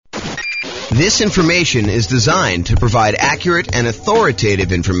This information is designed to provide accurate and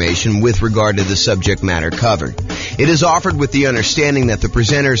authoritative information with regard to the subject matter covered. It is offered with the understanding that the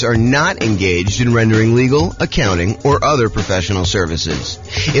presenters are not engaged in rendering legal, accounting, or other professional services.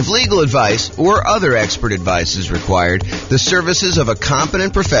 If legal advice or other expert advice is required, the services of a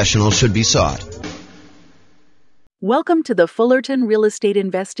competent professional should be sought. Welcome to the Fullerton Real Estate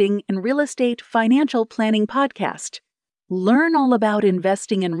Investing and Real Estate Financial Planning Podcast. Learn all about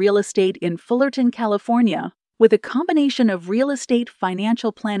investing in real estate in Fullerton, California, with a combination of real estate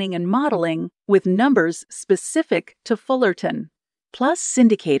financial planning and modeling with numbers specific to Fullerton, plus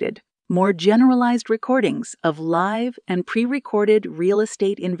syndicated, more generalized recordings of live and pre-recorded real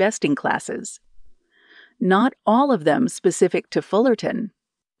estate investing classes. Not all of them specific to Fullerton.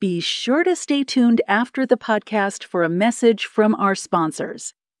 Be sure to stay tuned after the podcast for a message from our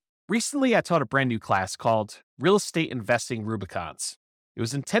sponsors. Recently, I taught a brand new class called Real Estate Investing Rubicons. It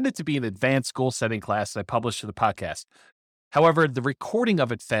was intended to be an advanced goal-setting class that I published to the podcast. However, the recording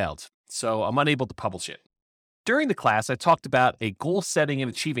of it failed, so I'm unable to publish it. During the class, I talked about a goal-setting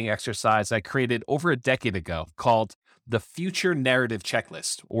and achieving exercise I created over a decade ago called the Future Narrative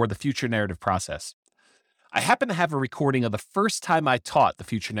Checklist, or the Future Narrative Process. I happen to have a recording of the first time I taught the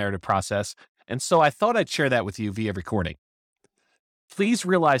Future Narrative Process, and so I thought I'd share that with you via recording. Please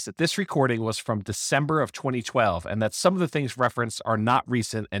realize that this recording was from December of 2012 and that some of the things referenced are not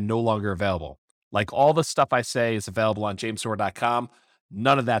recent and no longer available. Like all the stuff I say is available on jamesorr.com,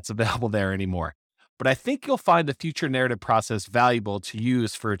 none of that's available there anymore. But I think you'll find the future narrative process valuable to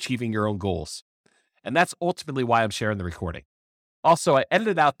use for achieving your own goals. And that's ultimately why I'm sharing the recording. Also, I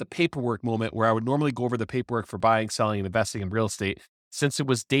edited out the paperwork moment where I would normally go over the paperwork for buying, selling, and investing in real estate since it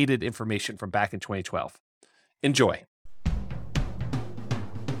was dated information from back in 2012. Enjoy.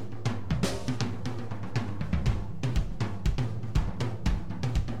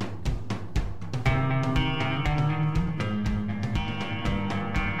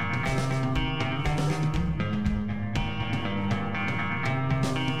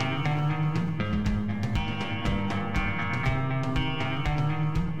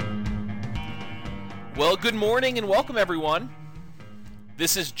 Well, good morning and welcome, everyone.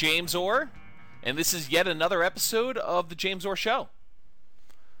 This is James Orr, and this is yet another episode of The James Orr Show.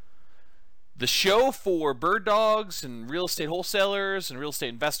 The show for bird dogs and real estate wholesalers and real estate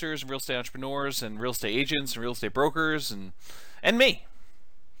investors and real estate entrepreneurs and real estate agents and real estate brokers and me.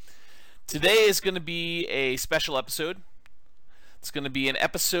 Today is going to be a special episode. It's going to be an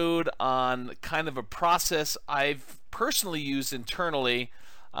episode on kind of a process I've personally used internally,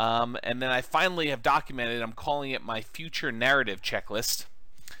 and then I finally have documented. I'm calling it my future narrative checklist.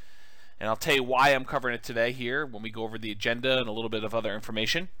 And I'll tell you why I'm covering it today here when we go over the agenda and a little bit of other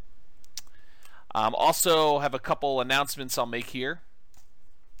information. Also have a couple announcements I'll make here.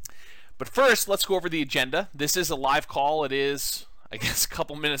 But first, let's go over the agenda. This is a live call. It is, I guess, a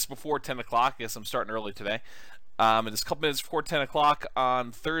couple minutes before 10 o'clock. I guess I'm starting early today. It's a couple minutes before 10 o'clock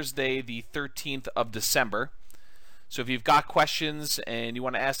on Thursday, the 13th of December. So if you've got questions and you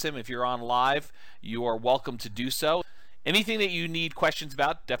want to ask them, if you're on live, you are welcome to do so. Anything that you need questions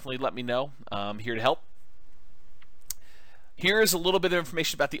about, definitely let me know. I'm here to help. Here is a little bit of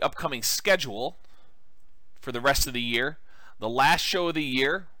information about the upcoming schedule for the rest of the year. The last show of the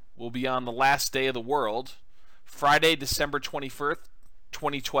year will be on the last day of the world, Friday, December 21st,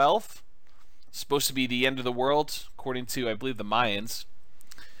 2012. It's supposed to be the end of the world, according to, I believe, the Mayans.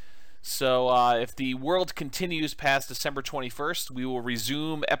 So if the world continues past December 21st, we will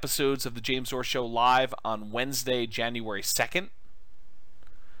resume episodes of the James Orr Show live on Wednesday, January 2nd.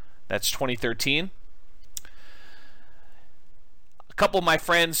 That's 2013. A couple of my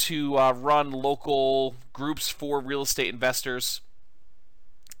friends who run local groups for real estate investors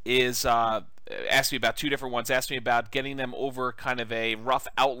asked me about two different ones. Asked me about getting them over kind of a rough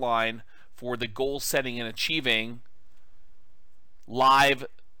outline for the goal setting and achieving live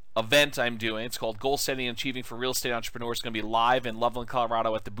event I'm doing. It's called Goal Setting and Achieving for Real Estate Entrepreneurs. It's going to be live in Loveland,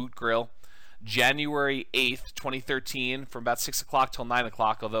 Colorado at the Boot Grill, January 8th, 2013, from about 6 o'clock till 9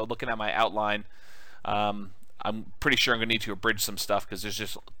 o'clock, although looking at my outline, I'm pretty sure I'm going to need to abridge some stuff because there's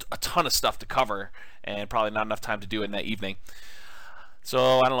just a ton of stuff to cover and probably not enough time to do it in that evening.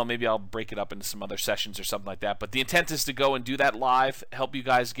 So, I don't know, maybe I'll break it up into some other sessions or something like that. But the intent is to go and do that live, help you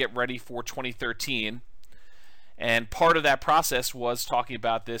guys get ready for 2013. And part of that process was talking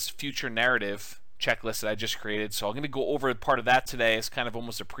about this future narrative checklist that I just created. So I'm going to go over part of that today as kind of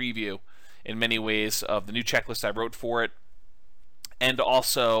almost a preview in many ways of the new checklist I wrote for it, and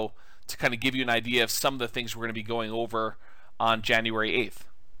also to kind of give you an idea of some of the things we're going to be going over on January 8th.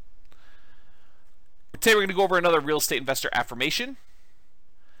 Today we're going to go over another real estate investor affirmation.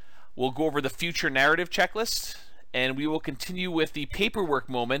 We'll go over the future narrative checklist, and we will continue with the paperwork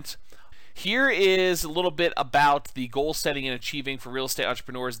moment. Here is a little bit about the goal setting and achieving for real estate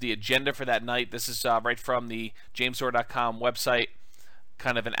entrepreneurs, the agenda for that night. This is right from the jamesor.com website,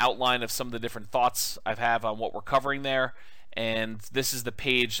 kind of an outline of some of the different thoughts I have on what we're covering there. And this is the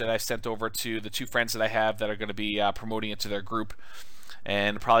page that I sent over to the two friends that I have that are going to be promoting it to their group.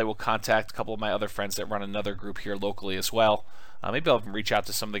 And probably will contact a couple of my other friends that run another group here locally as well. Maybe I'll even reach out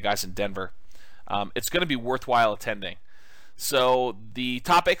to some of the guys in Denver. It's going to be worthwhile attending. So the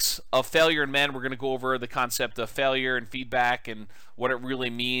topics of failure in men, we're going to go over the concept of failure and feedback and what it really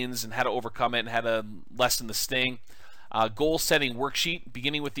means and how to overcome it and how to lessen the sting. Goal setting worksheet,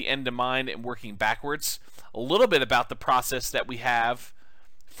 beginning with the end in mind and working backwards. A little bit about the process that we have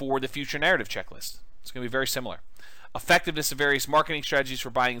for the future narrative checklist. It's going to be very similar. Effectiveness of various marketing strategies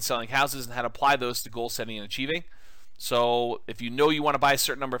for buying and selling houses and how to apply those to goal setting and achieving. So if you know you want to buy a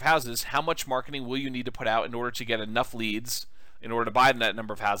certain number of houses, how much marketing will you need to put out in order to get enough leads in order to buy that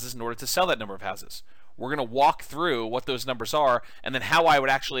number of houses, in order to sell that number of houses? We're going to walk through what those numbers are and then how I would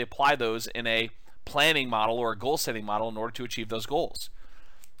actually apply those in a planning model or a goal setting model in order to achieve those goals.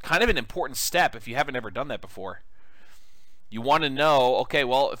 Kind of an important step if you haven't ever done that before. You want to know, okay,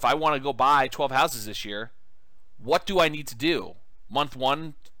 well, if I want to go buy 12 houses this year, what do I need to do? Month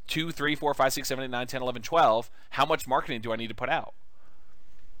 1, 2, 3, 4, 5, 6, 7, 8, 9, 10, 11, 12. How much marketing do I need to put out?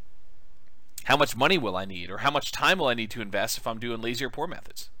 How much money will I need? Or how much time will I need to invest if I'm doing lazy or poor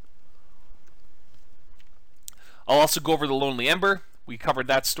methods? I'll also go over the Lonely Ember. We covered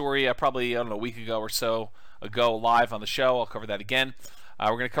that story probably, a week ago or so ago live on the show. I'll cover that again. We're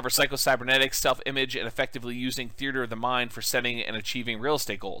going to cover psycho-cybernetics, self-image, and effectively using theater of the mind for setting and achieving real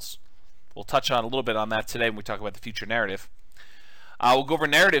estate goals. We'll touch on a little bit on that today when we talk about the future narrative. We'll go over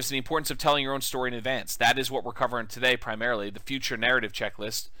narratives and the importance of telling your own story in advance. That is what we're covering today primarily. The future narrative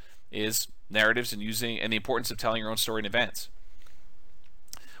checklist is narratives and the importance of telling your own story in advance.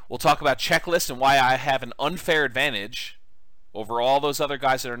 We'll talk about checklists and why I have an unfair advantage over all those other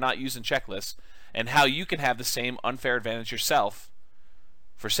guys that are not using checklists, and how you can have the same unfair advantage yourself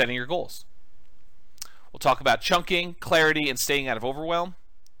for setting your goals. We'll talk about chunking, clarity, and staying out of overwhelm.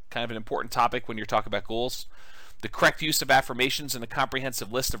 Kind of an important topic when you're talking about goals. The correct use of affirmations and a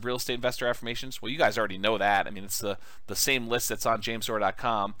comprehensive list of real estate investor affirmations. Well, you guys already know that. I mean, it's the same list that's on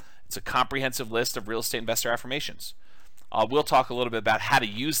jamesor.com. It's a comprehensive list of real estate investor affirmations. We'll talk a little bit about how to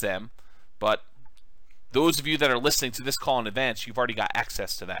use them, but those of you that are listening to this call in advance, you've already got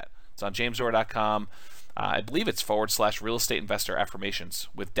access to that. It's on jamesor.com. I believe it's / real estate investor affirmations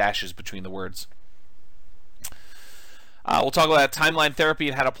with dashes between the words. We'll talk about timeline therapy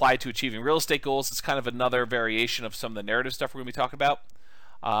and how to apply it to achieving real estate goals. It's kind of another variation of some of the narrative stuff we're going to be talking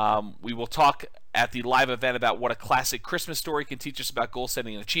about. We will talk at the live event about what a classic Christmas story can teach us about goal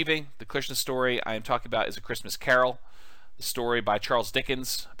setting and achieving. The Christmas story I am talking about is A Christmas Carol, the story by Charles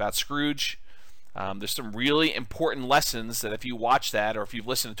Dickens about Scrooge. There's some really important lessons that if you watch that, or if you've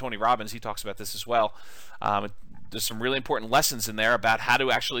listened to Tony Robbins, he talks about this as well. There's some really important lessons in there about how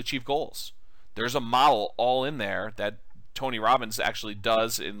to actually achieve goals. There's a model all in there that Tony Robbins actually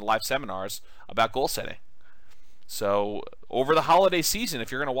does in live seminars about goal setting. So over the holiday season,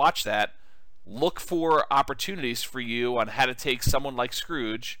 if you're going to watch that, look for opportunities for you on how to take someone like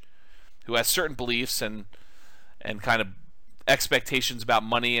Scrooge, who has certain beliefs and kind of expectations about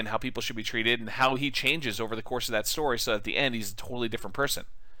money and how people should be treated, and how he changes over the course of that story so that at the end he's a totally different person.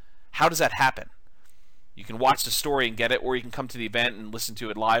 How does that happen? You can watch the story and get it, or you can come to the event and listen to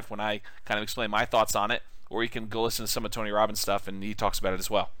it live when I kind of explain my thoughts on it, or you can go listen to some of Tony Robbins' stuff and he talks about it as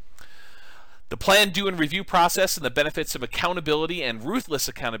well. The plan, do, and review process and the benefits of accountability and ruthless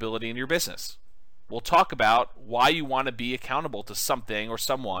accountability in your business. We'll talk about why you want to be accountable to something or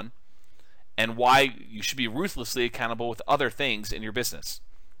someone, and why you should be ruthlessly accountable with other things in your business.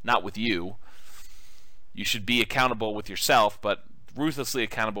 Not with you. You should be accountable with yourself, but ruthlessly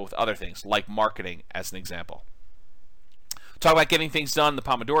accountable with other things, like marketing, as an example. Talk about getting things done, the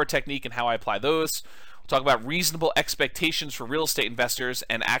Pomodoro technique, and how I apply those. We'll talk about reasonable expectations for real estate investors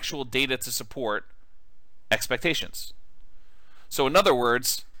and actual data to support expectations. So in other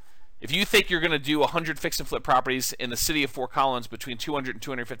words, if you think you're going to do 100 fix and flip properties in the city of Fort Collins between 200 and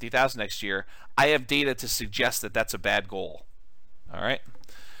 250,000 next year, I have data to suggest that that's a bad goal. All right.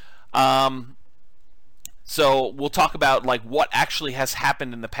 So we'll talk about like what actually has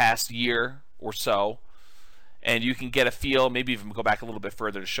happened in the past year or so, and you can get a feel, maybe even go back a little bit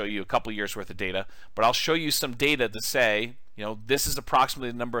further to show you a couple years worth of data. But I'll show you some data to say, you know, this is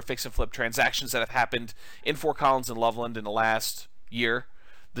approximately the number of fix and flip transactions that have happened in Fort Collins and Loveland in the last year.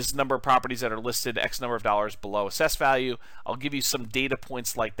 this number of properties that are listed X number of dollars below assessed value. I'll give you some data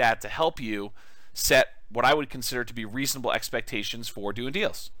points like that to help you set what I would consider to be reasonable expectations for doing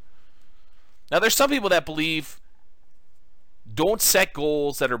deals. Now, there's some people that believe don't set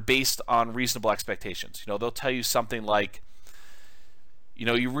goals that are based on reasonable expectations. They'll tell you something like,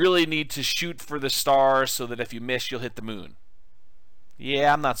 you really need to shoot for the stars so that if you miss, you'll hit the moon.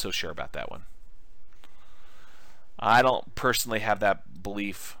 Yeah, I'm not so sure about that one. I don't personally have that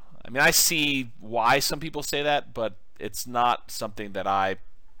belief. I mean, I see why some people say that, but it's not something that I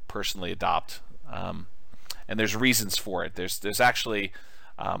personally adopt. And there's reasons for it. There's actually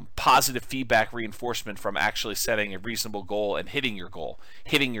positive feedback reinforcement from actually setting a reasonable goal and hitting your goal,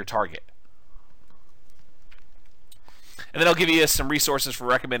 hitting your target. And then I'll give you some resources for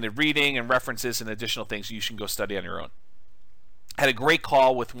recommended reading and references and additional things you can go study on your own. I had a great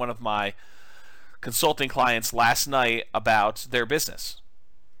call with one of my consulting clients last night about their business.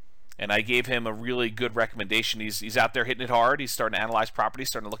 And I gave him a really good recommendation. He's out there hitting it hard. He's starting to analyze properties,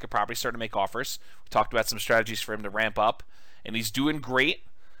 starting to look at properties, starting to make offers. We talked about some strategies for him to ramp up. And he's doing great.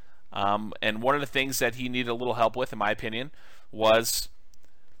 And one of the things that he needed a little help with, in my opinion, was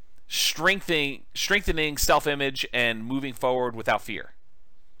strengthening self-image and moving forward without fear.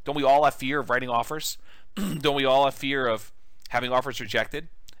 Don't we all have fear of writing offers? Don't we all have fear of having offers rejected?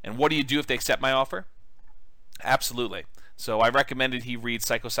 And what do you do if they accept my offer? Absolutely. So I recommended he read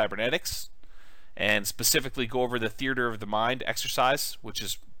Psycho-Cybernetics and specifically go over the Theater of the Mind exercise, which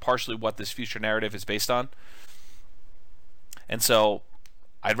is partially what this future narrative is based on. And so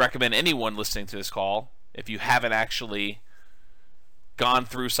I'd recommend anyone listening to this call, if you haven't actually gone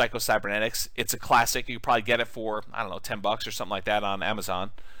through Psycho-Cybernetics, it's a classic. You could probably get it for, $10 or something like that on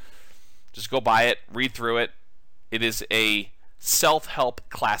Amazon. Just go buy it, read through it. It is a self-help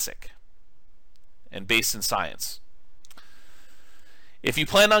classic and based in science. If you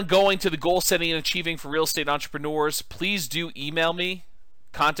plan on going to the goal setting and achieving for real estate entrepreneurs, please do email me,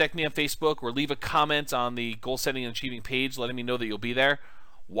 contact me on Facebook, or leave a comment on the goal setting and achieving page letting me know that you'll be there.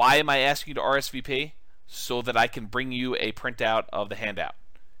 Why am I asking you to RSVP? So that I can bring you a printout of the handout.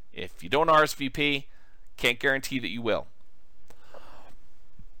 If you don't RSVP, can't guarantee that you will.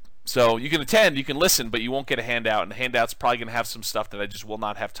 So you can attend, you can listen, but you won't get a handout, and the handout's probably going to have some stuff that I just will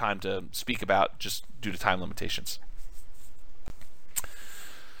not have time to speak about just due to time limitations.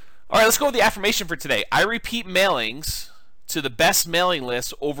 All right, let's go with the affirmation for today. I repeat mailings to the best mailing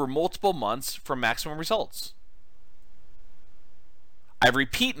list over multiple months for maximum results. I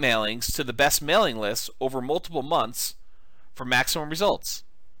repeat mailings to the best mailing lists over multiple months for maximum results.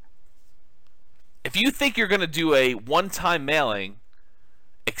 If you think you're going to do a one-time mailing,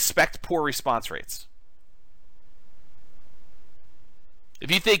 expect poor response rates. If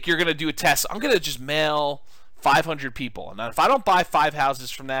you think you're going to do a test, I'm going to just mail 500 people. And if I don't buy 5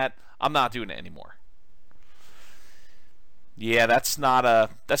 houses from that, I'm not doing it anymore. Yeah, that's not a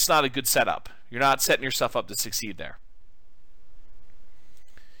good setup. You're not setting yourself up to succeed there.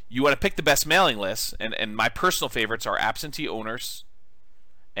 You want to pick the best mailing lists, and my personal favorites are absentee owners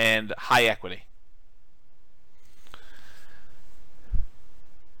and high equity.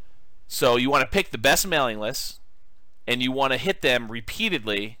 So you want to pick the best mailing lists, and you want to hit them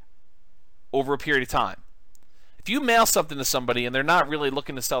repeatedly over a period of time. If you mail something to somebody and they're not really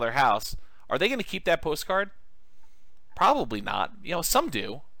looking to sell their house, are they going to keep that postcard? Probably not. Some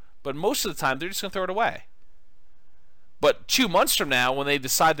do, but most of the time they're just going to throw it away. But 2 months from now, when they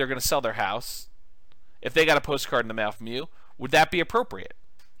decide they're going to sell their house, if they got a postcard in the mail from you, would that be appropriate?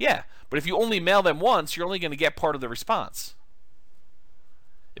 Yeah, but if you only mail them once, you're only going to get part of the response.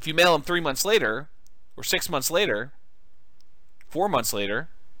 If you mail them 3 months later, or 6 months later, 4 months later,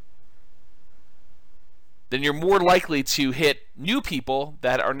 then you're more likely to hit new people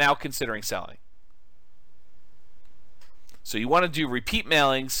that are now considering selling. So you want to do repeat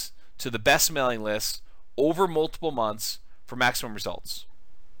mailings to the best mailing list over multiple months for maximum results.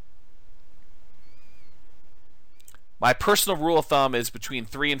 My personal rule of thumb is between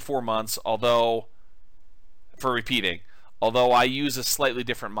 3 and 4 months, although I use a slightly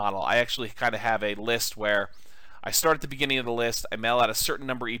different model. I actually kind of have a list where I start at the beginning of the list, I mail out a certain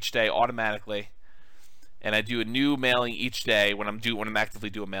number each day automatically, and I do a new mailing each day when I'm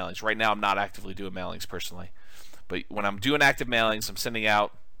actively doing mailings. Right now I'm not actively doing mailings personally, but when I'm doing active mailings, I'm sending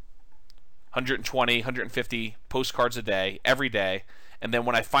out 120, 150 postcards a day, every day. And then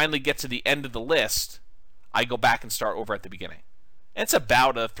when I finally get to the end of the list, I go back and start over at the beginning. And it's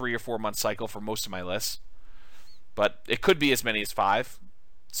about a 3 or 4 month cycle for most of my lists. But it could be as many as 5.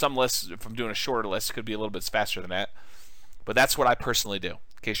 Some lists, if I'm doing a shorter list, could be a little bit faster than that. But that's what I personally do.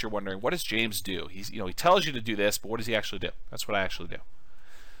 In case you're wondering, what does James do? He tells you to do this, but what does he actually do? That's what I actually do.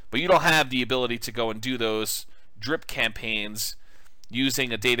 But you don't have the ability to go and do those drip campaigns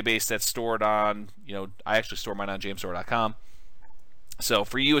using a database that's stored on, I actually store mine on jamesdoor.com. So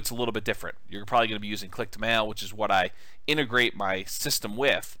for you, it's a little bit different. You're probably going to be using click-to-mail, which is what I integrate my system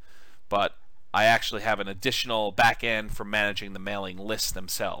with, but I actually have an additional back end for managing the mailing lists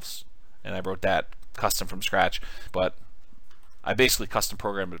themselves. And I wrote that custom from scratch, but I basically custom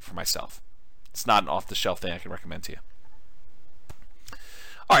programmed it for myself. It's not an off-the-shelf thing I can recommend to you.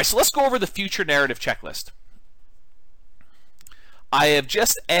 All right, so let's go over the future narrative checklist. I have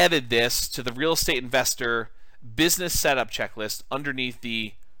just added this to the real estate investor business setup checklist underneath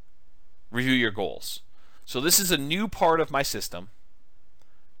the review your goals. So this is a new part of my system,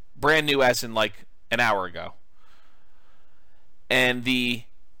 brand new as in like an hour ago. And the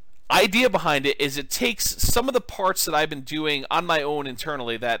idea behind it is it takes some of the parts that I've been doing on my own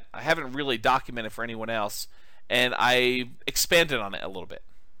internally that I haven't really documented for anyone else, and I expanded on it a little bit.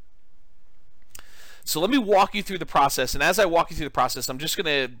 So let me walk you through the process, and as I walk you through the process, I'm just going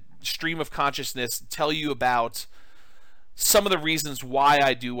to stream of consciousness tell you about some of the reasons why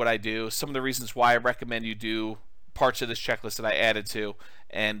I do what I do, some of the reasons why I recommend you do parts of this checklist that I added to,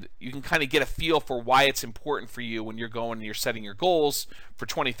 and you can kind of get a feel for why it's important for you when you're going and you're setting your goals for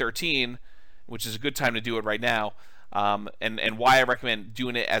 2013, which is a good time to do it right now, and why I recommend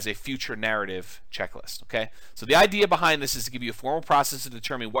doing it as a future narrative checklist. Okay, so the idea behind this is to give you a formal process to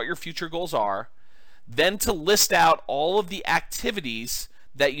determine what your future goals are, then to list out all of the activities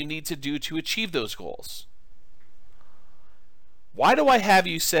that you need to do to achieve those goals. Why do I have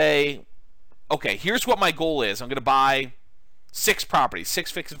you say, okay, here's what my goal is. I'm going to buy 6 properties,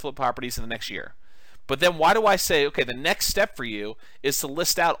 6 fix and flip properties in the next year. But then why do I say, okay, the next step for you is to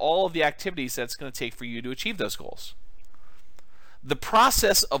list out all of the activities that it's going to take for you to achieve those goals? The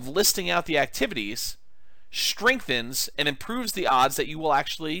process of listing out the activities strengthens and improves the odds that you will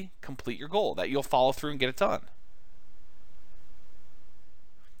actually complete your goal, that you'll follow through and get it done.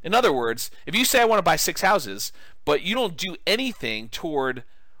 In other words, if you say I want to buy 6 houses, but you don't do anything toward,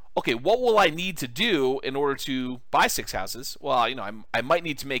 okay, what will I need to do in order to buy 6 houses? Well, I might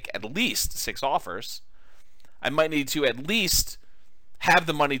need to make at least 6 offers. I might need to at least have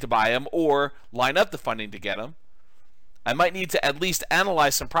the money to buy them or line up the funding to get them. I might need to at least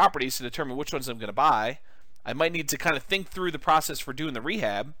analyze some properties to determine which ones I'm going to buy. I might need to kind of think through the process for doing the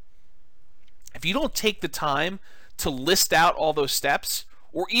rehab. If you don't take the time to list out all those steps,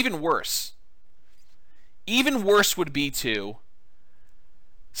 or even worse would be to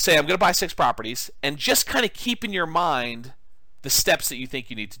say, I'm going to buy 6 properties, and just kind of keep in your mind the steps that you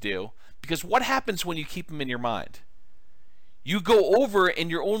think you need to do. Because what happens when you keep them in your mind? You go over in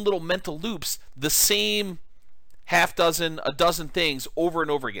your own little mental loops the same half dozen, a dozen things over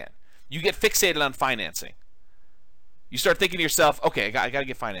and over again. You get fixated on financing. You start thinking to yourself, okay, I got to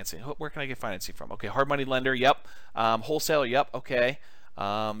get financing. Where can I get financing from? Okay, hard money lender, yep. Wholesaler, yep, okay.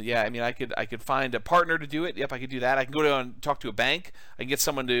 I could find a partner to do it. Yep, I could do that. I can go and talk to a bank. I can get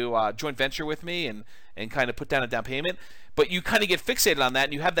someone to joint venture with me and kind of put down a down payment. But you kind of get fixated on that,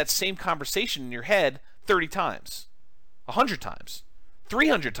 and you have that same conversation in your head 30 times, 100 times,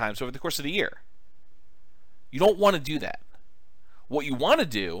 300 times over the course of the year. You don't want to do that. What you want to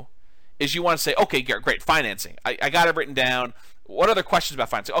do is you want to say, okay, great, financing. I got it written down. What other questions about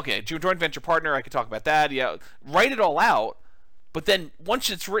financing? Okay, joint venture partner, I could talk about that. Yeah, write it all out. But then once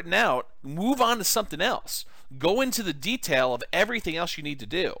it's written out, move on to something else. Go into the detail of everything else you need to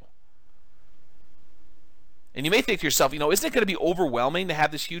do. And you may think to yourself, isn't it going to be overwhelming to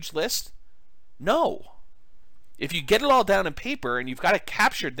have this huge list? No. If you get it all down in paper and you've got it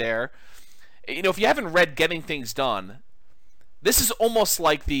captured there, if you haven't read Getting Things Done, this is almost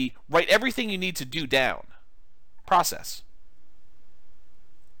like the write everything you need to do down process.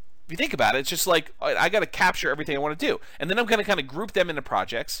 If you think about it, it's just like, I got to capture everything I want to do. And then I'm going to kind of group them into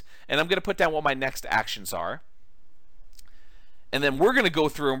projects, and I'm going to put down what my next actions are. And then we're going to go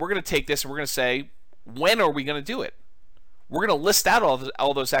through and we're going to take this and we're going to say, when are we going to do it? We're going to list out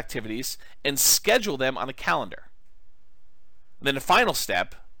all those activities and schedule them on a calendar. And then the final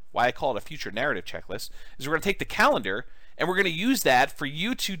step, why I call it a future narrative checklist, is we're going to take the calendar and we're going to use that for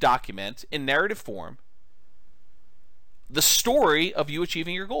you to document in narrative form the story of you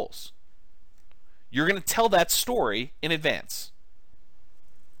achieving your goals. You're going to tell that story in advance.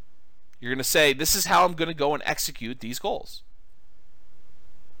 You're going to say, this is how I'm going to go and execute these goals.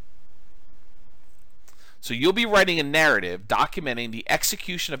 So you'll be writing a narrative documenting the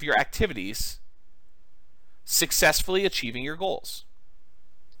execution of your activities successfully achieving your goals.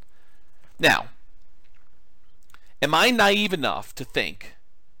 Now, am I naive enough to think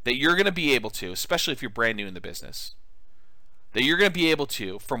that you're going to be able to, especially if you're brand new in the business, that you're going to be able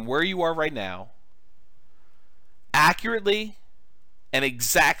to, from where you are right now, accurately and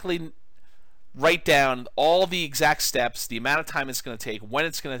exactly write down all the exact steps, the amount of time it's going to take, when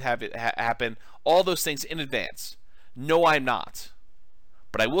it's going to have it happen, all those things in advance. No, I'm not.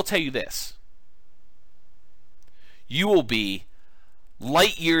 But I will tell you this. You will be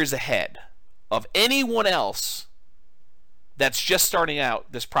light years ahead of anyone else that's just starting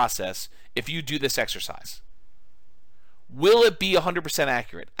out this process if you do this exercise. Will it be 100%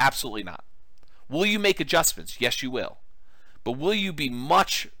 accurate? Absolutely not. Will you make adjustments? Yes, you will. But will you be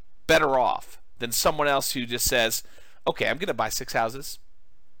much better off than someone else who just says, okay, I'm going to buy 6 houses,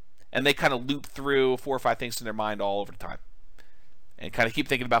 and they kind of loop through 4 or 5 things in their mind all over the time and kind of keep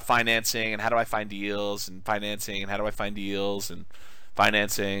thinking about financing and how do I find deals and financing and how do I find deals and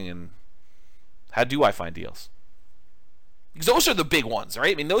financing and how do I find deals? Because those are the big ones,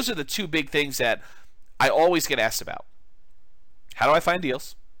 right? I mean, those are the 2 big things that I always get asked about. How do I find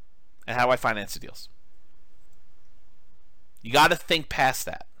deals? And how do I finance the deals? You got to think past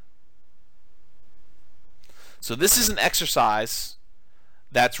that. So this is an exercise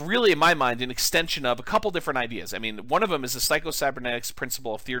that's really, in my mind, an extension of a couple different ideas. I mean, one of them is the psychocybernetics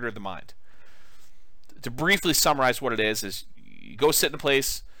principle of theater of the mind. To briefly summarize what it is you go sit in a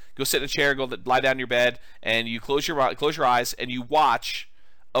place, go sit in a chair, go lie down in your bed, and you close your eyes, and you watch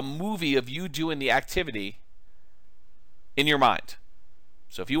a movie of you doing the activity in your mind.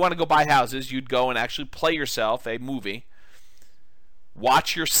 So if you want to go buy houses, you'd go and actually play yourself a movie,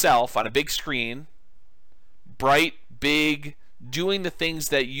 watch yourself on a big screen, bright, big, doing the things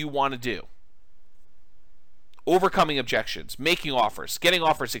that you want to do. Overcoming objections, making offers, getting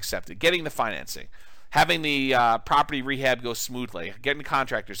offers accepted, getting the financing, having the property rehab go smoothly, getting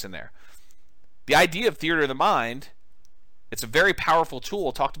contractors in there. The idea of theater of the mind, it's a very powerful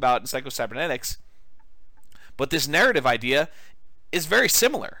tool talked about in psychocybernetics, but this narrative idea is very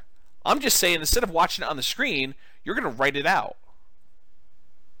similar. I'm just saying instead of watching it on the screen, you're going to write it out.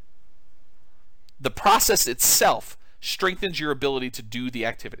 The process itself strengthens your ability to do the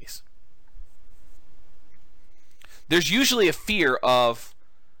activities. There's usually a fear of,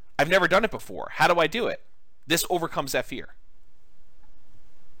 I've never done it before. How do I do it? This overcomes that fear.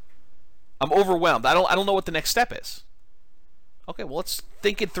 I'm overwhelmed. I don't know what the next step is. Okay, well, let's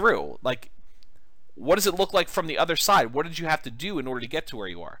think it through. Like, what does it look like from the other side? What did you have to do in order to get to where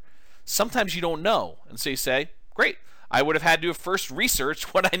you are? Sometimes you don't know. And so you say, great, I would have had to have first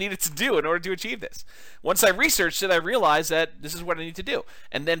researched what I needed to do in order to achieve this. Once I researched it, I realized that this is what I need to do.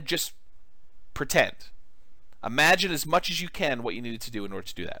 And then just pretend. Imagine as much as you can what you needed to do in order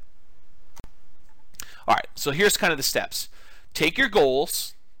to do that. All right, so here's kind of the steps. Take your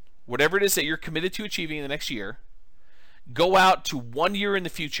goals, whatever it is that you're committed to achieving in the next year, go out to 1 year in the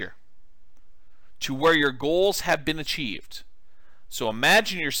future to where your goals have been achieved. So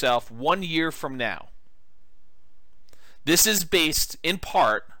imagine yourself 1 year from now. This is based in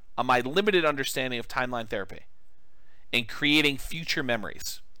part on my limited understanding of timeline therapy and creating future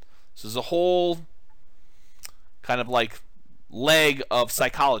memories. So there's a whole kind of like leg of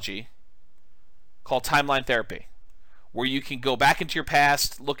psychology called timeline therapy, where you can go back into your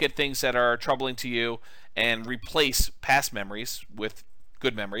past, look at things that are troubling to you, and replace past memories with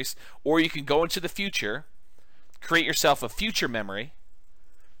good memories, or you can go into the future, create yourself a future memory,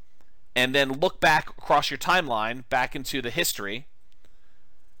 and then look back across your timeline, back into the history,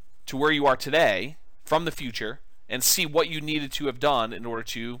 to where you are today, from the future, and see what you needed to have done in order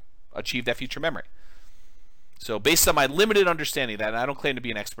to achieve that future memory. So based on my limited understanding of that, and I don't claim to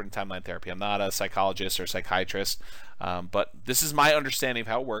be an expert in timeline therapy, I'm not a psychologist or a psychiatrist, but this is my understanding of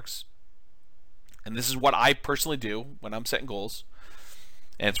how it works, and this is what I personally do when I'm setting goals.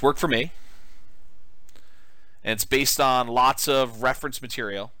 And it's worked for me. And it's based on lots of reference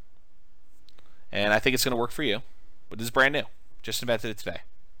material. And I think it's going to work for you. But this is brand new. Just invented it today.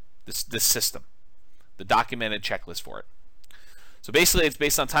 This system. The documented checklist for it. So basically it's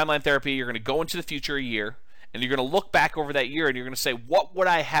based on timeline therapy. You're going to go into the future a year. And you're going to look back over that year and you're going to say, what would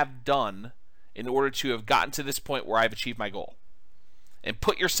I have done in order to have gotten to this point where I've achieved my goal? And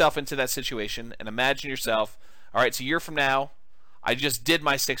put yourself into that situation and imagine yourself, all right, it's a year from now. I just did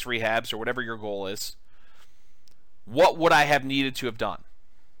my 6 rehabs or whatever your goal is. What would I have needed to have done?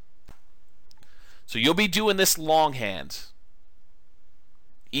 So you'll be doing this longhand,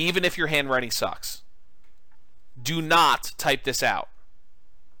 even if your handwriting sucks. Do not type this out.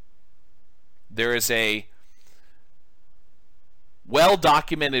 There is a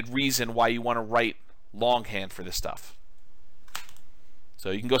well-documented reason why you want to write longhand for this stuff. So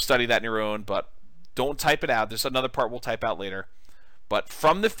you can go study that on your own, but don't type it out. There's another part we'll type out later. But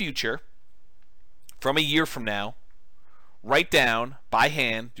from the future, from a year from now, write down by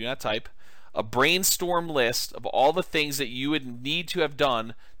hand, do not type, a brainstorm list of all the things that you would need to have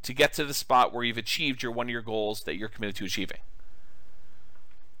done to get to the spot where you've achieved one of your goals that you're committed to achieving.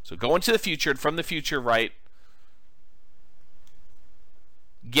 So go into the future, and from the future, write,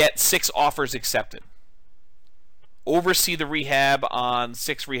 get 6 offers accepted. Oversee the rehab on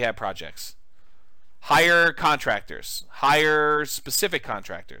 6 rehab projects. Hire contractors. Hire specific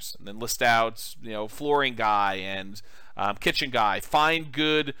contractors. And then list out, flooring guy and kitchen guy. Find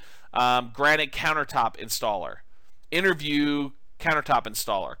good granite countertop installer. Interview countertop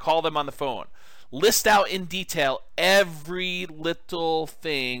installer. Call them on the phone. List out in detail every little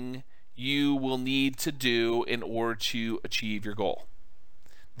thing you will need to do in order to achieve your goal.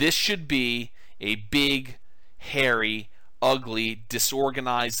 This should be a big, hairy, ugly,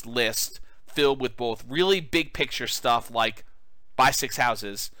 disorganized list filled with both really big picture stuff like buy 6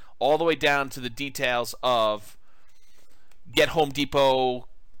 houses, all the way down to the details of get Home Depot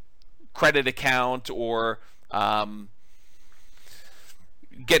credit account or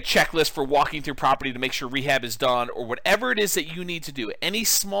get checklist for walking through property to make sure rehab is done, or whatever it is that you need to do. Any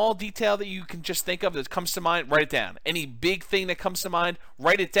small detail that you can just think of that comes to mind, write it down. Any big thing that comes to mind,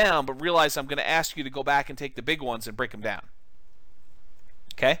 write it down, but realize I'm going to ask you to go back and take the big ones and break them down.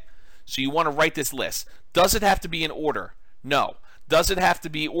 Okay? So you want to write this list. Does it have to be in order? No. Does it have to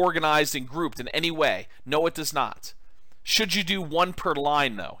be organized and grouped in any way? No, it does not. Should you do 1 per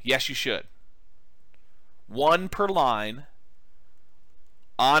line, though? Yes, you should. 1 per line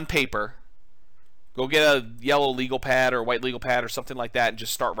on paper. Go get a yellow legal pad or a white legal pad or something like that and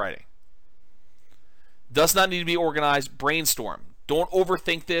just start writing. Does not need to be organized. Brainstorm. Don't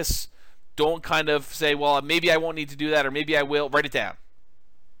overthink this. Don't kind of say, well, maybe I won't need to do that or maybe I will. Write it down.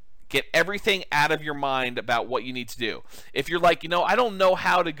 Get everything out of your mind about what you need to do. If you're like, I don't know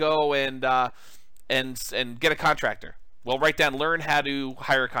how to go and get a contractor. Well, write down, learn how to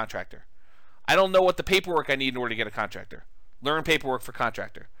hire a contractor. I don't know what the paperwork I need in order to get a contractor. Learn paperwork for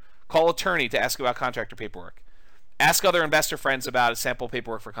contractor. Call attorney to ask about contractor paperwork. Ask other investor friends about sample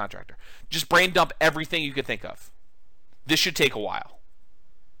paperwork for contractor. Just brain dump everything you can think of. This should take a while.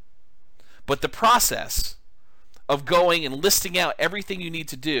 But the process of going and listing out everything you need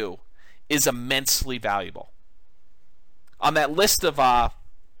to do is immensely valuable. On that list of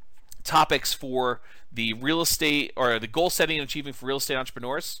topics for the real estate or the goal setting and achieving for real estate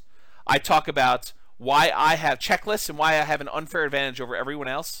entrepreneurs, I talk about why I have checklists and why I have an unfair advantage over everyone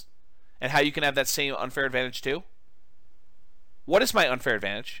else, and how you can have that same unfair advantage too. What is my unfair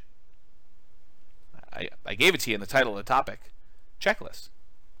advantage? I gave it to you in the title of the topic. Checklist.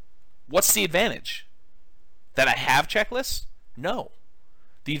 What's the advantage? That I have checklists? No.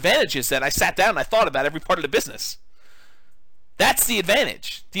 The advantage is that I sat down and I thought about every part of the business. That's the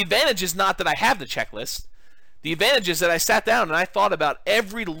advantage. The advantage is not that I have the checklist. The advantage is that I sat down and I thought about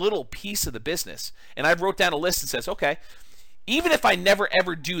every little piece of the business. And I wrote down a list that says, okay, even if I never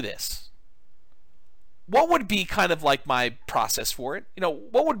ever do this, what would be kind of like my process for it?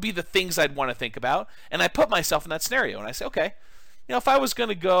 What would be the things I'd want to think about? And I put myself in that scenario and I say, okay, if I was going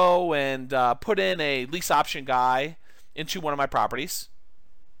to go and put in a lease option guy into one of my properties,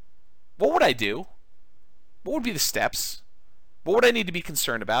 what would I do? What would be the steps? What would I need to be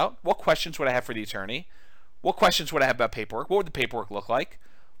concerned about? What questions would I have for the attorney? What questions would I have about paperwork? What would the paperwork look like?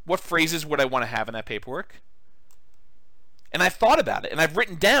 What phrases would I want to have in that paperwork? And I've thought about it, and I've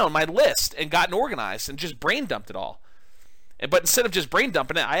written down my list and gotten organized and just brain dumped it all. But instead of just brain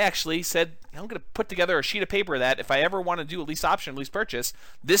dumping it, I actually said, I'm going to put together a sheet of paper that if I ever want to do a lease option, lease purchase,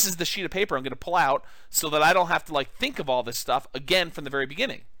 this is the sheet of paper I'm going to pull out so that I don't have to think of all this stuff again from the very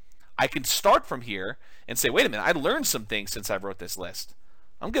beginning. I can start from here and say, wait a minute, I learned some things since I wrote this list.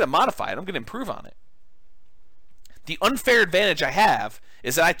 I'm going to modify it. I'm going to improve on it. The unfair advantage I have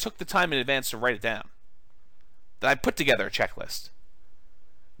is that I took the time in advance to write it down. That I put together a checklist.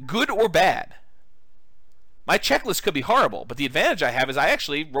 Good or bad. My checklist could be horrible, but the advantage I have is I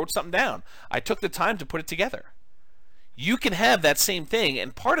actually wrote something down. I took the time to put it together. You can have that same thing,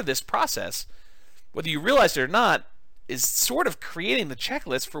 and part of this process, whether you realize it or not, is sort of creating the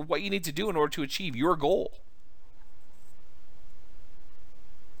checklist for what you need to do in order to achieve your goal.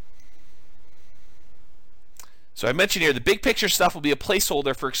 So I mentioned here, the big picture stuff will be a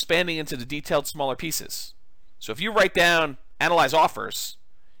placeholder for expanding into the detailed smaller pieces. So if you write down analyze offers,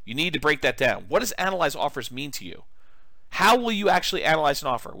 you need to break that down. What does analyze offers mean to you? How will you actually analyze an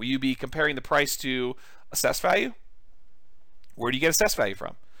offer? Will you be comparing the price to assessed value? Where do you get assessed value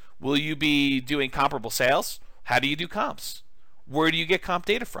from? Will you be doing comparable sales? How do you do comps? Where do you get comp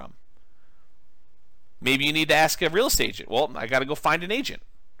data from? Maybe you need to ask a real estate agent. Well, I got to go find an agent.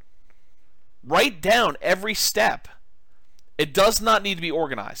 Write down every step It does not need to be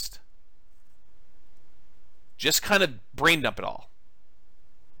organized. Just kind of brain dump it all.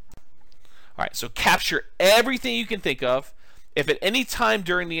 All right, so capture everything you can think of. If at any time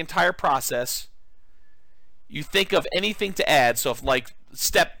during the entire process you think of anything to add, so if like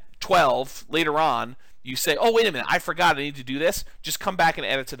step 12 later on, you say, oh, wait a minute, I forgot I need to do this, just come back and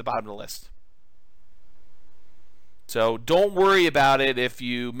add it to the bottom of the list. So don't worry about it if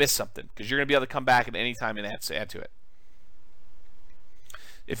you miss something, because you're going to be able to come back at any time and add to it.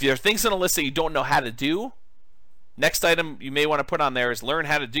 If there are things on the list that you don't know how to do, next item you may want to put on there is learn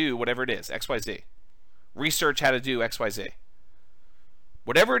how to do whatever it is, XYZ. Research how to do XYZ.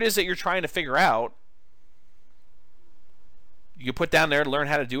 Whatever it is that you're trying to figure out, you can put down there, learn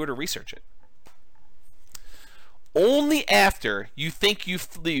how to do it or research it. Only after you think you've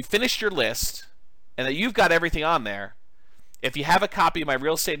finished your list and that you've got everything on there, if you have a copy of my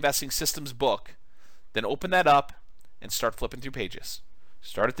Real Estate Investing Systems book, then open that up and start flipping through pages.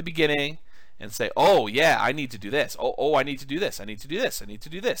 Start at the beginning and say, oh, yeah, I need to do this. Oh, I need to do this. I need to do this. I need to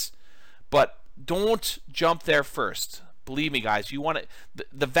do this. But don't jump there first. Believe me, guys, you want it.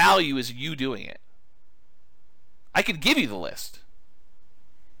 The value is you doing it. I could give you the list.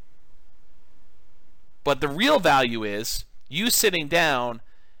 But the real value is you sitting down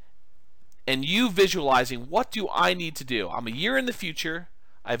and you visualizing, what do I need to do? I'm a year in the future.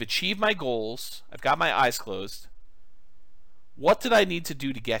 I've achieved my goals. I've got my eyes closed. What did I need to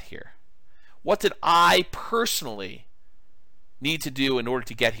do to get here? What did I personally need to do in order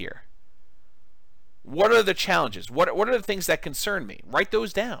to get here? What are the challenges? What are the things that concern me? Write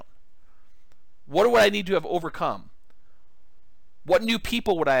those down. What do I need to have overcome? What new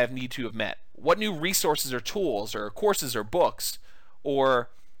people would I need to have met? What new resources or tools or courses or books or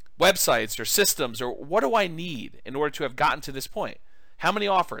websites or systems, or what do I need in order to have gotten to this point? How many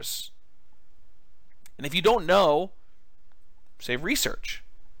offers? And if you don't know, say research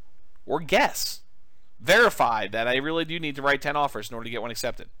or guess. Verify that I really do need to write 10 offers in order to get one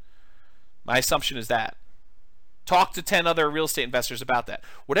accepted. My assumption is that. Talk to 10 other real estate investors about that.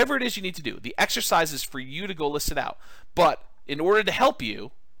 Whatever it is you need to do, the exercise is for you to go list it out. But in order to help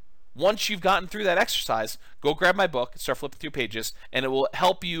you, once you've gotten through that exercise, go grab my book and start flipping through pages, and it will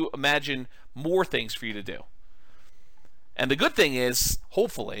help you imagine more things for you to do. And the good thing is,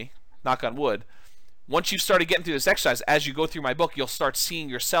 hopefully, knock on wood, once you've started getting through this exercise, as you go through my book, you'll start seeing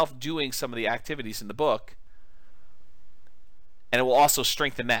yourself doing some of the activities in the book, and it will also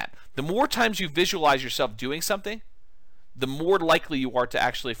strengthen that. The more times you visualize yourself doing something, the more likely you are to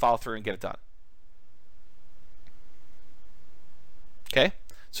actually follow through and get it done. Okay?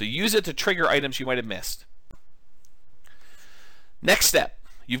 So use it to trigger items you might have missed. Next step,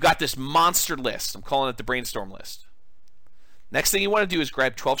 you've got this monster list. I'm calling it the brainstorm list. Next thing you want to do is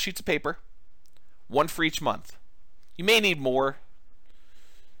grab 12 sheets of paper, one for each month. You may need more,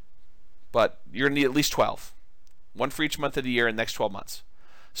 but you're going to need at least 12. One for each month of the year in the next 12 months.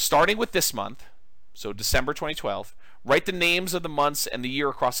 Starting with this month, so December 2012, write the names of the months and the year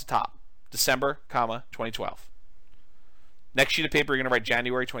across the top. December, 2012. Next sheet of paper, you're going to write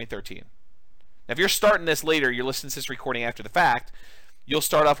January 2013. Now, if you're starting this later, you're listening to this recording after the fact, you'll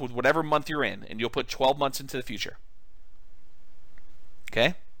start off with whatever month you're in, and you'll put 12 months into the future.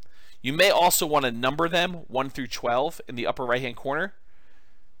 Okay? You may also want to number them 1 through 12 in the upper right-hand corner.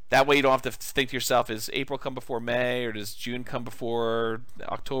 That way you don't have to think to yourself, is April come before May, or does June come before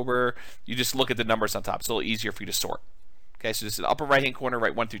October? You just look at the numbers on top. It's a little easier for you to sort. Okay, so just in the upper right-hand corner,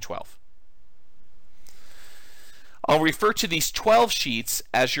 write 1 through 12. I'll refer to these 12 sheets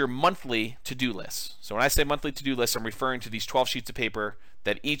as your monthly to-do list. So when I say monthly to-do list, I'm referring to these 12 sheets of paper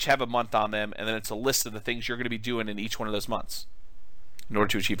that each have a month on them, and then it's a list of the things you're going to be doing in each one of those months in order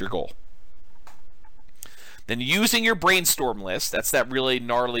to achieve your goal. Then using your brainstorm list, that's that really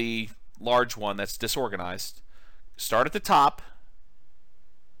gnarly, large one that's disorganized, start at the top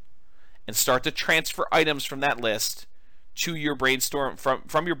and start to transfer items from that list to your brainstorm,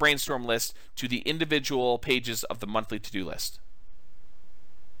 from your brainstorm list to the individual pages of the monthly to-do list.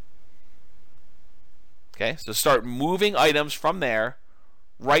 Okay, so start moving items from there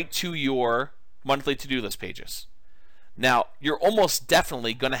right to your monthly to-do list pages. Now, you're almost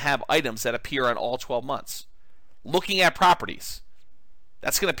definitely going to have items that appear on all 12 months. Looking at properties,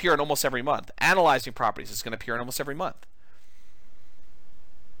 that's going to appear on almost every month. Analyzing properties, it's going to appear on almost every month.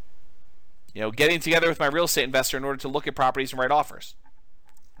 You know, getting together with my real estate investor in order to look at properties and write offers.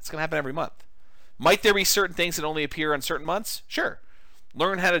 It's going to happen every month. Might there be certain things that only appear on certain months? Sure.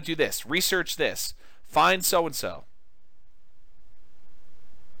 Learn how to do this. Research this. Find so-and-so.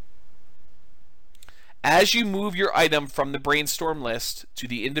 As you move your item from the brainstorm list to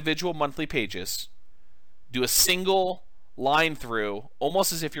the individual monthly pages, do a single line through,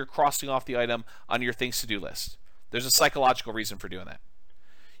 almost as if you're crossing off the item on your things to do list. There's a psychological reason for doing that.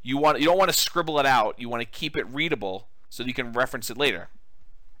 You don't want to scribble it out. You want to keep it readable so that you can reference it later,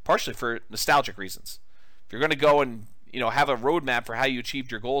 partially for nostalgic reasons. If you're going to go and have a roadmap for how you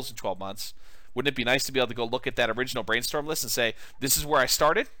achieved your goals in 12 months, wouldn't it be nice to be able to go look at that original brainstorm list and say, this is where I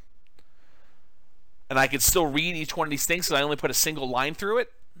started? And I could still read each one of these things because I only put a single line through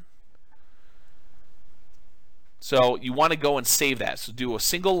it? So you want to go and save that. So do a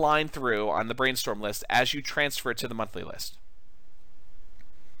single line through on the brainstorm list as you transfer it to the monthly list.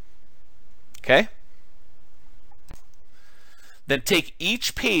 Okay? Then take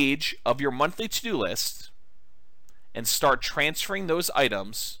each page of your monthly to-do list and start transferring those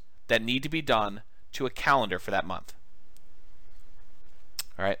items that need to be done to a calendar for that month.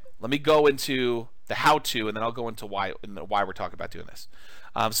 All right, let me go into the how-to, and then I'll go into why we're talking about doing this.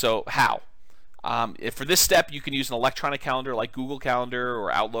 So how? If for this step, you can use an electronic calendar like Google Calendar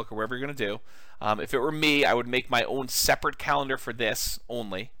or Outlook or whatever you're going to do. If it were me, I would make my own separate calendar for this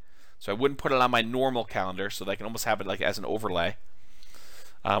only. So I wouldn't put it on my normal calendar so that I can almost have it like as an overlay.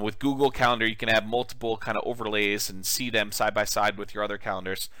 With Google Calendar, you can have multiple kind of overlays and see them side by side with your other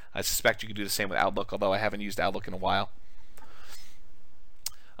calendars. I suspect you can do the same with Outlook, although I haven't used Outlook in a while.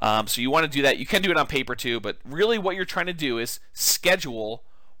 So you want to do that. You can do it on paper too, but really what you're trying to do is schedule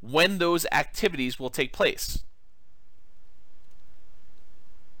when those activities will take place.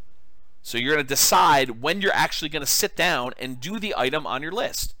 So you're going to decide when you're actually going to sit down and do the item on your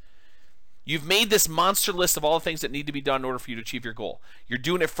list. You've made this monster list of all the things that need to be done in order for you to achieve your goal. You're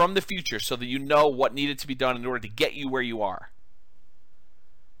doing it from the future so that you know what needed to be done in order to get you where you are.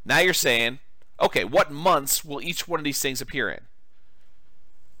 Now you're saying, okay, what months will each one of these things appear in?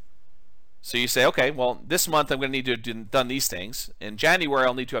 So you say, okay, well, this month I'm going to need to have done these things. In January,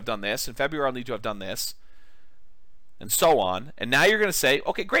 I'll need to have done this. In February, I'll need to have done this. And so on. And now you're going to say,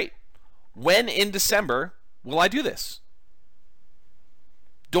 okay, great. When in December will I do this?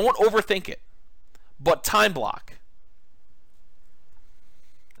 Don't overthink it, but time block.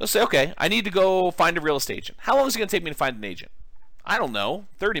 They'll say, okay, I need to go find a real estate agent. How long is it going to take me to find an agent? I don't know,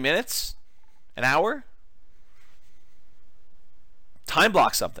 30 minutes? An hour? Time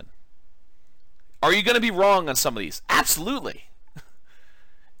block something. Are you going to be wrong on some of these? Absolutely.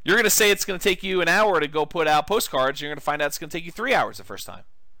 You're going to say it's going to take you an hour to go put out postcards. You're going to find out it's going to take you 3 hours the first time.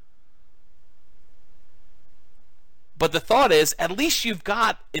 But the thought is, at least you've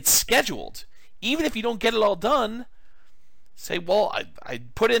got it scheduled. Even if you don't get it all done, say, well, I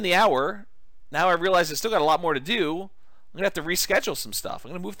put in the hour. Now I realize I still got a lot more to do. I'm going to have to reschedule some stuff. I'm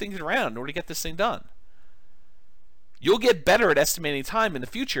going to move things around in order to get this thing done. You'll get better at estimating time in the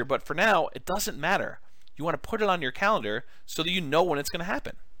future, but for now, it doesn't matter. You want to put it on your calendar so that you know when it's going to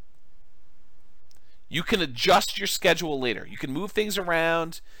happen. You can adjust your schedule later. You can move things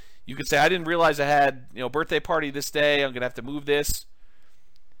around. You could say, I didn't realize I had a birthday party this day. I'm going to have to move this.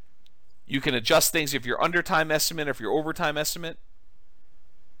 You can adjust things if you're under time estimate or if you're over time estimate.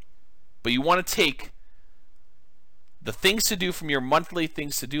 But you want to take the things to do from your monthly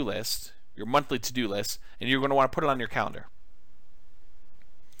things to do list, your monthly to-do list, and you're going to want to put it on your calendar.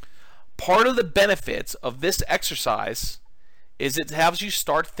 Part of the benefits of this exercise is it helps you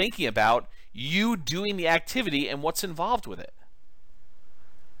start thinking about you doing the activity and what's involved with it.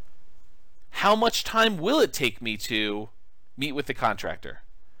 How much time will it take me to meet with the contractor?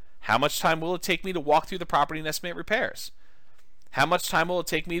 How much time will it take me to walk through the property and estimate repairs? How much time will it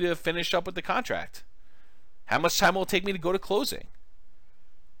take me to finish up with the contract? How much time will it take me to go to closing?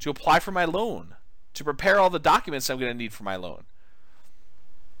 To apply for my loan? To prepare all the documents I'm going to need for my loan?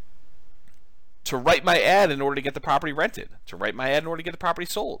 To write my ad in order to get the property rented? To write my ad in order to get the property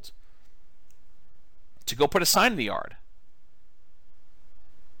sold? To go put a sign in the yard?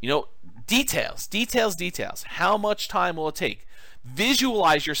 Details. How much time will it take?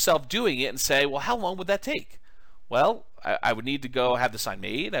 Visualize yourself doing it and say, well, how long would that take? Well, I would need to go have the sign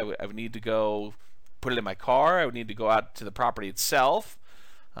made. I would need to go put it in my car. I would need to go out to the property itself.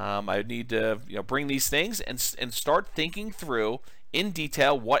 I would need to bring these things and start thinking through in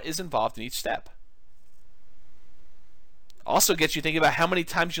detail what is involved in each step. Also gets you thinking about how many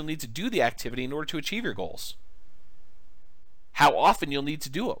times you'll need to do the activity in order to achieve your goals. How often you'll need to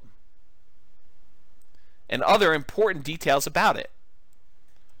do them. And other important details about it.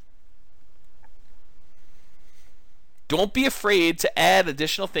 Don't be afraid to add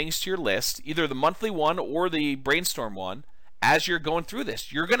additional things to your list, either the monthly one or the brainstorm one, as you're going through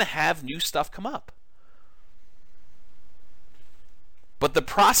this. You're going to have new stuff come up. But the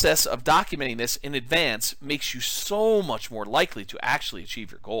process of documenting this in advance makes you so much more likely to actually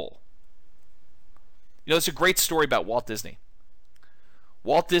achieve your goal. It's a great story about Walt Disney.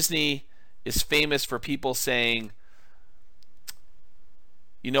 Walt Disney is famous for people saying,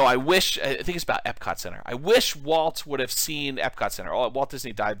 I think it's about Epcot Center. I wish Walt would have seen Epcot Center. Walt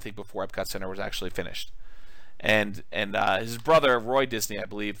Disney died, I think, before Epcot Center was actually finished. And his brother, Roy Disney, I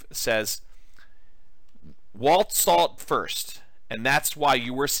believe, says, Walt saw it first, and that's why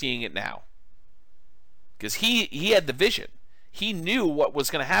you were seeing it now. Because he had the vision. He knew what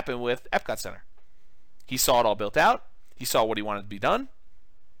was going to happen with Epcot Center. He saw it all built out. He saw what he wanted to be done.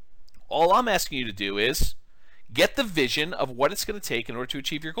 All I'm asking you to do is get the vision of what it's going to take in order to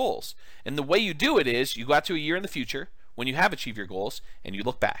achieve your goals. And the way you do it is you go out to a year in the future when you have achieved your goals and you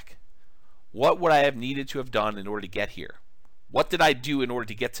look back. What would I have needed to have done in order to get here? What did I do in order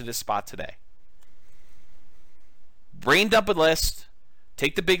to get to this spot today? Brain dump a list,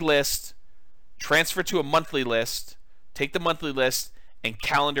 take the big list, transfer to a monthly list, take the monthly list, and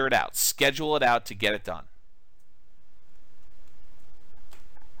calendar it out. Schedule it out to get it done.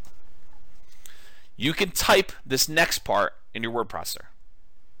 You can type this next part in your word processor.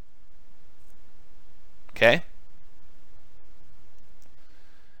 Okay?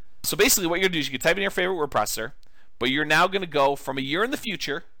 So basically what you're going to do is you can type in your favorite word processor, but you're now going to go from a year in the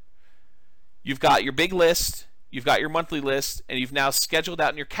future. You've got your big list, you've got your monthly list, and you've now scheduled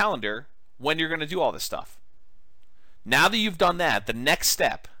out in your calendar when you're going to do all this stuff. Now that you've done that, the next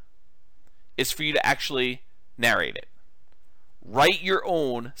step is for you to actually narrate it. Write your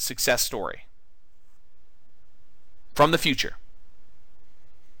own success story from the future.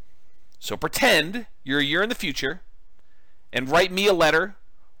 So pretend you're a year in the future and write me a letter,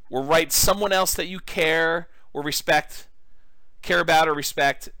 or write someone else that you care about or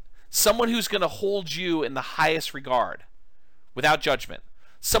respect, someone who's going to hold you in the highest regard without judgment,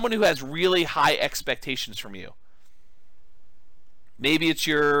 someone who has really high expectations from you. Maybe it's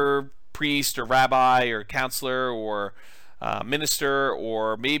your priest or rabbi or counselor or minister,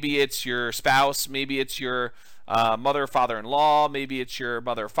 or maybe it's your spouse, maybe it's your mother or father-in-law, maybe it's your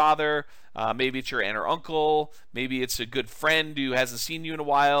mother or father, maybe it's your aunt or uncle, maybe it's a good friend who hasn't seen you in a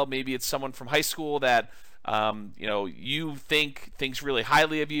while, maybe it's someone from high school that you think thinks really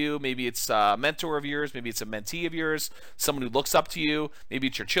highly of you, maybe it's a mentor of yours, maybe it's a mentee of yours, someone who looks up to you, maybe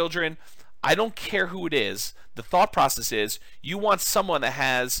it's your children. I don't care who it is. The thought process is you want someone that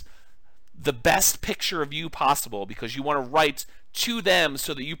has the best picture of you possible, because you want to write to them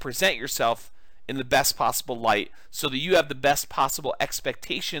so that you present yourself in the best possible light, so that you have the best possible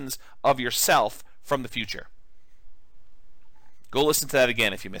expectations of yourself from the future. Go listen to that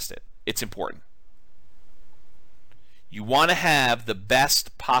again if you missed it. It's important. You want to have the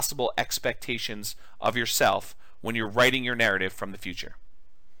best possible expectations of yourself when you're writing your narrative from the future.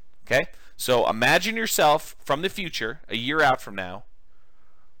 Okay? So imagine yourself from the future, a year out from now,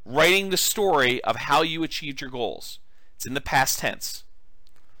 writing the story of how you achieved your goals. It's in the past tense.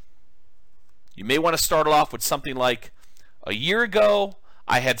 You may want to start off with something like, a year ago,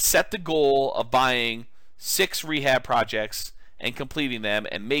 I had set the goal of buying 6 rehab projects and completing them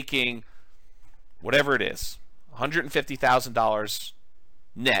and making whatever it is, $150,000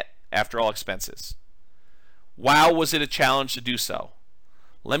 net after all expenses. Wow, was it a challenge to do so?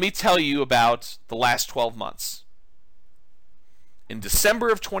 Let me tell you about the last 12 months. In December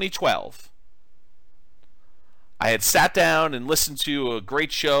of 2012, I had sat down and listened to a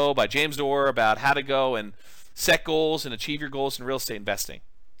great show by James Orr about how to go and set goals and achieve your goals in real estate investing.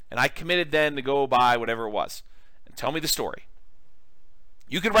 And I committed then to go buy whatever it was and tell me the story.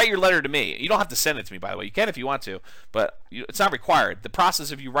 You can write your letter to me. You don't have to send it to me, by the way. You can if you want to, but it's not required. The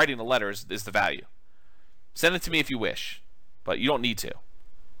process of you writing the letter is the value. Send it to me if you wish, but you don't need to.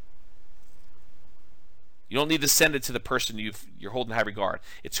 You don't need to send it to the person you're holding in high regard.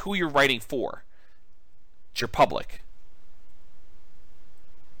 It's who you're writing for. It's your public.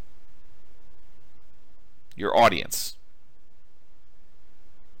 Your audience.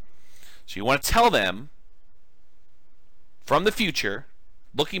 So you want to tell them from the future,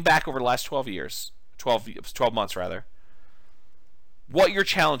 looking back over the last 12 months rather, what your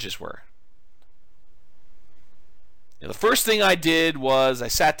challenges were. You know, the first thing I did was I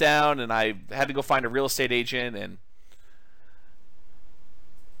sat down and I had to go find a real estate agent, and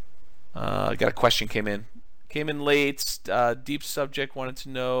I got a question came in late. Deep subject, wanted to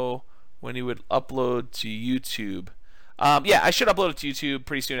know when he would upload to YouTube. Yeah, I should upload it to YouTube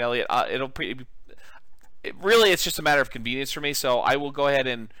pretty soon, Elliot. It's just a matter of convenience for me, so I will go ahead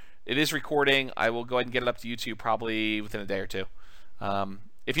and it is recording. I will go ahead and get it up to YouTube probably within a day or two.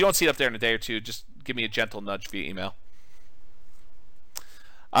 If you don't see it up there in a day or two, just give me a gentle nudge via email.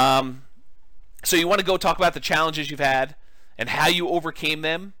 So you want to go talk about the challenges you've had and how you overcame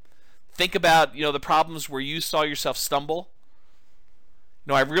them. think about, the problems where you saw yourself stumble.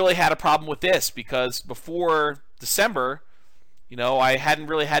 I really had a problem with this because before December, I hadn't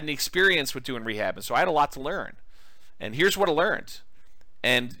really had any experience with doing rehab, and so I had a lot to learn. And here's what I learned.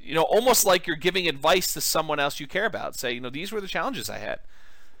 And, almost like you're giving advice to someone else you care about. Say, these were the challenges I had.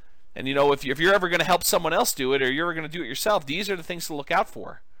 And, if you're ever going to help someone else do it or you're going to do it yourself, these are the things to look out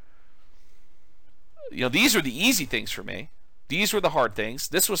for. These are the easy things for me. These were the hard things.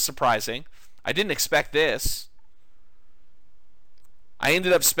 This was surprising. I didn't expect this. I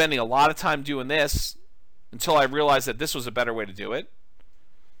ended up spending a lot of time doing this until I realized that this was a better way to do it.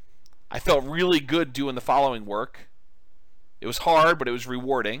 I felt really good doing the following work. It was hard, but it was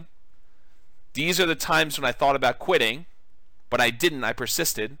rewarding. These are the times when I thought about quitting, but I didn't. I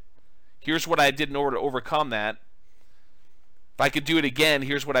persisted. Here's what I did in order to overcome that. If I could do it again,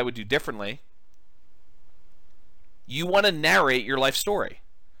 here's what I would do differently. You want to narrate your life story.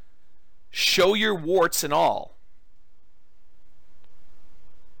 Show your warts and all.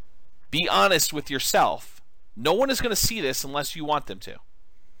 Be honest with yourself. No one is going to see this unless you want them to.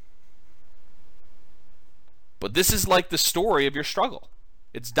 But this is like the story of your struggle.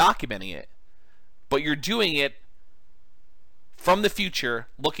 It's documenting it. But you're doing it from the future,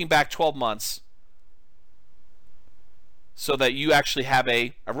 looking back 12 months, so that you actually have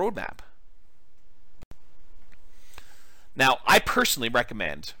a roadmap. Now, I personally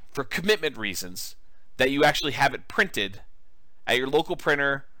recommend, for commitment reasons, that you actually have it printed at your local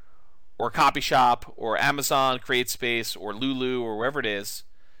printer or copy shop or Amazon, CreateSpace, or Lulu, or wherever it is.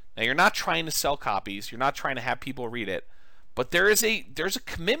 Now, you're not trying to sell copies. You're not trying to have people read it. But there's a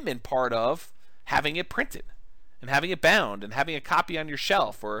commitment part of having it printed and having it bound and having a copy on your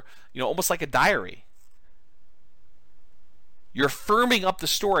shelf, or almost like a diary. You're firming up the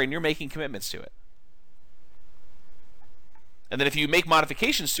story and you're making commitments to it. And then if you make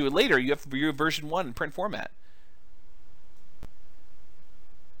modifications to it later, you have your version 1 in print format.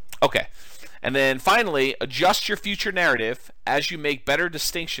 Okay. And then finally, adjust your future narrative as you make better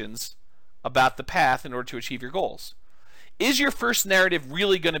distinctions about the path in order to achieve your goals. Is your first narrative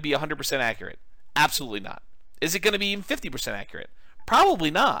really going to be 100% accurate? Absolutely not. Is it going to be even 50% accurate? Probably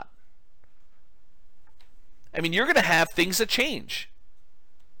not. I mean, you're going to have things that change.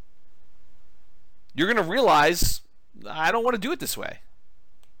 You're going to realize, I don't want to do it this way.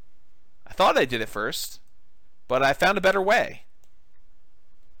 I thought I did it first, but I found a better way.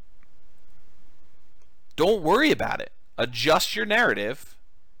 Don't worry about it. Adjust your narrative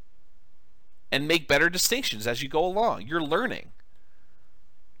and make better distinctions as you go along. You're learning.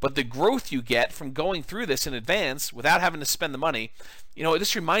 But the growth you get from going through this in advance without having to spend the money,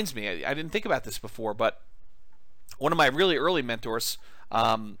 this reminds me, I didn't think about this before, but one of my really early mentors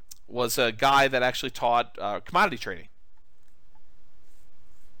was a guy that actually taught commodity trading.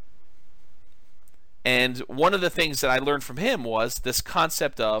 And one of the things that I learned from him was this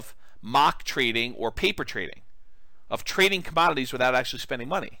concept of mock trading or paper trading, of trading commodities without actually spending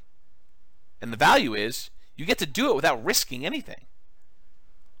money. And the value is you get to do it without risking anything.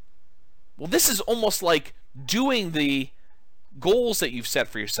 Well, this is almost like doing the goals that you've set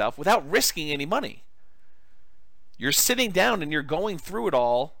for yourself without risking any money. You're sitting down and you're going through it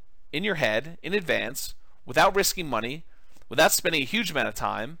all in your head in advance without risking money, without spending a huge amount of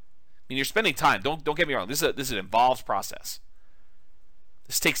time. I mean, you're spending time. Don't get me wrong. This is an involved process.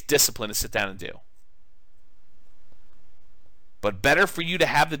 This takes discipline to sit down and do. But better for you to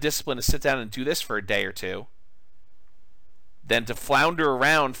have the discipline to sit down and do this for a day or two than to flounder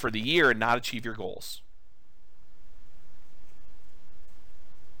around for the year and not achieve your goals.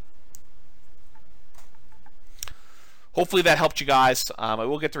 Hopefully that helped you guys. I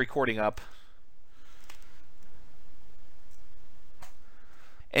will get the recording up.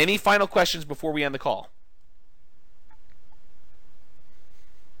 Any final questions before we end the call?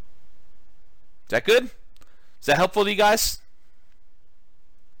 Is that good? Is that helpful to you guys?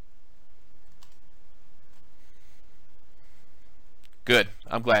 Good.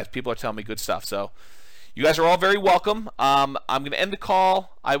 I'm glad. People are telling me good stuff. So you guys are all very welcome. I'm going to end the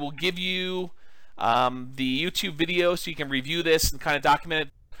call. I will give you the YouTube video so you can review this and kind of document it.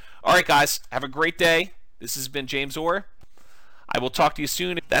 All right, guys. Have a great day. This has been James Orr. I will talk to you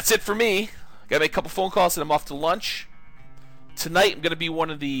soon. That's it for me. Got to make a couple phone calls and I'm off to lunch. Tonight I'm going to be one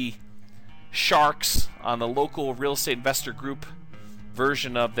of the sharks on the local real estate investor group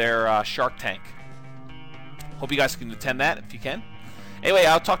version of their Shark Tank. Hope you guys can attend that if you can. Anyway,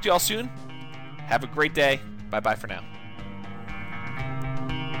 I'll talk to you all soon. Have a great day. Bye-bye for now.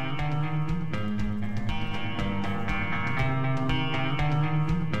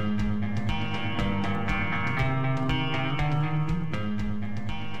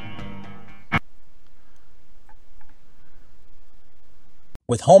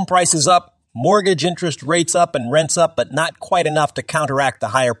 With home prices up, mortgage interest rates up, and rents up, but not quite enough to counteract the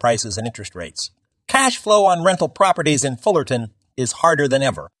higher prices and interest rates. Cash flow on rental properties in Fullerton is harder than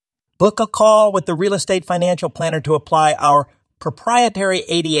ever. Book a call with the Real Estate Financial Planner to apply our proprietary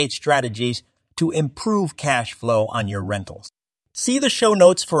 88 strategies to improve cash flow on your rentals. See the show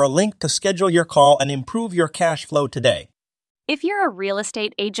notes for a link to schedule your call and improve your cash flow today. If you're a real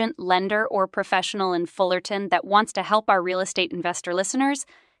estate agent, lender, or professional in Fullerton that wants to help our real estate investor listeners,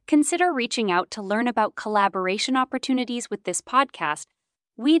 consider reaching out to learn about collaboration opportunities with this podcast.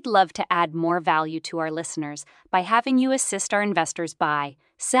 We'd love to add more value to our listeners by having you assist our investors buy,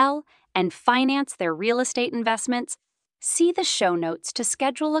 sell, and finance their real estate investments. See the show notes to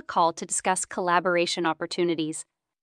schedule a call to discuss collaboration opportunities.